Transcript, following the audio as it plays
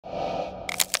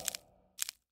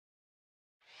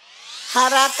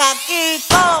Haraca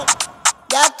Kiko,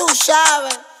 ya tú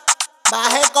sabes.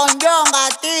 Bajé con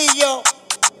Gatillo,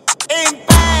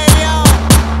 Imperio.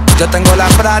 Yo tengo la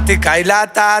práctica y la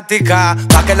táctica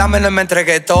pa' que la menor me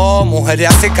entregue todo. Mujer y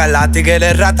así la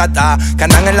tigre ratata que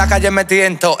andan en la calle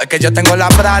metiendo. Es que yo tengo la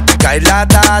práctica y la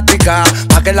táctica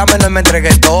pa' que la menor me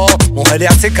entregue todo. Mujer y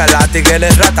así la tigre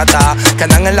ratata que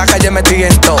andan en la calle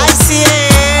metiendo. Ay, sí,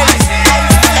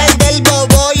 el del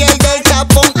bobo y el del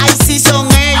chapón. Ay, sí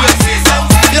son ellos,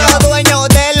 los dueños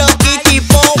de los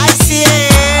kitipos. Ay, sí,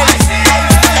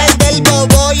 el del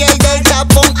bobo y el del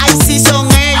chapón. Ay, sí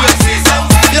son ellos,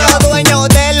 los dueños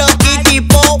de los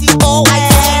kitipos. Ay,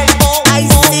 sí,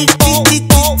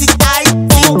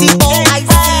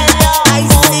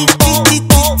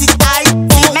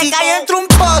 me caí entre un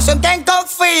pozo, en quien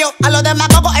confío. A los demás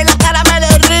cocos en la cara me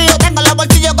les río. Tengo los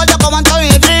bolsillos gordos como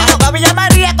Antonio Río. Bajo Villa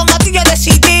María con Gatillo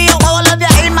decidido. Todos los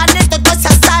días y manito, toda esa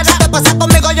sara. Si te pasa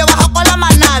conmigo, yo bajo con la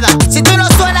manada. Si tú no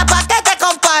suenas, ¿pa' qué te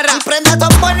comparas? Mis prendas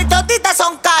son buenas y toditas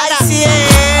son caras. Ay, sí,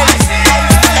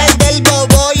 el del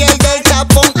bobo y el del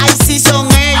chapón. Ay, sí son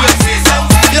ellos,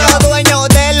 los dueños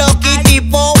de los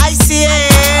kitipos. Ay, sí,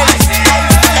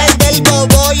 el del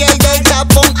bobo y el del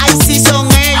chapón. Ay, sí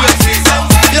son ellos,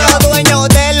 los dueños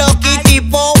de los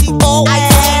kitipos.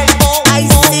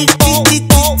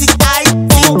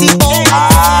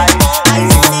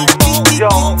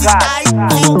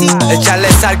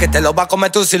 Échale sal que te lo va a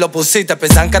comer tú si lo pusiste.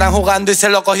 Pensan que eran jugando y se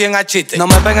lo cogían a chiste. No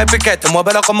me ven el piquete,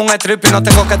 muévelo como un strip. Y no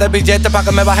tengo que dar billete pa'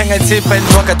 que me bajen el zipper.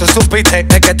 No es que tú supiste,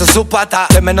 es que tú supata.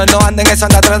 De menor no anden, eso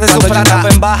anda atrás de su plata. Cuando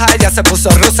yo en baja, ella se puso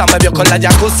rusa. Me vio con la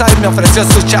yakuza y me ofreció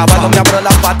su chava. No me abrió la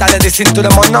pata, le di cintura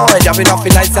de mono. Ella vino a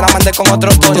afilar y se la mandé con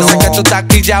otro tono. Yo sé que tú estás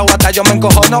aquí ya, hasta yo me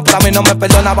encojono. Pero a mí no me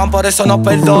perdonaban, por eso no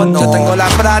perdono. Yo tengo la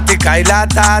práctica y la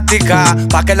táctica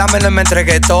pa' que la menor me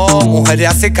entregue todo. Mujer y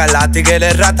así la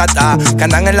tigre ratata que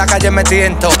andan en la calle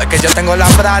metiendo. Es que yo tengo la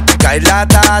práctica y la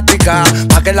táctica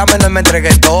pa' que la menor me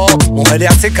entregue todo. Mujer y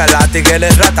así la tigre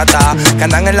ratata que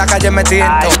andan en la calle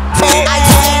metiendo.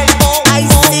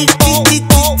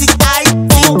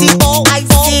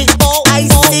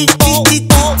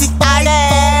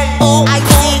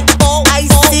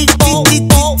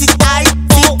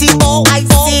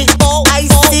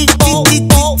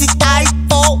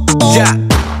 Ya,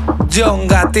 John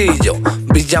Gatillo,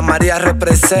 Villa María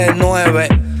representa 9.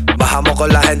 Bajamos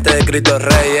con la gente de Cristo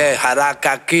Reyes,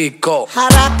 Haraca Kiko,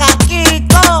 Haraca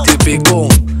Kiko,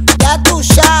 Tipicún, ya tú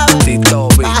sabes.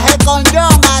 Titobi. Bajé con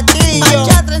Gatillo,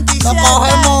 no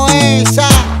cogemos esa.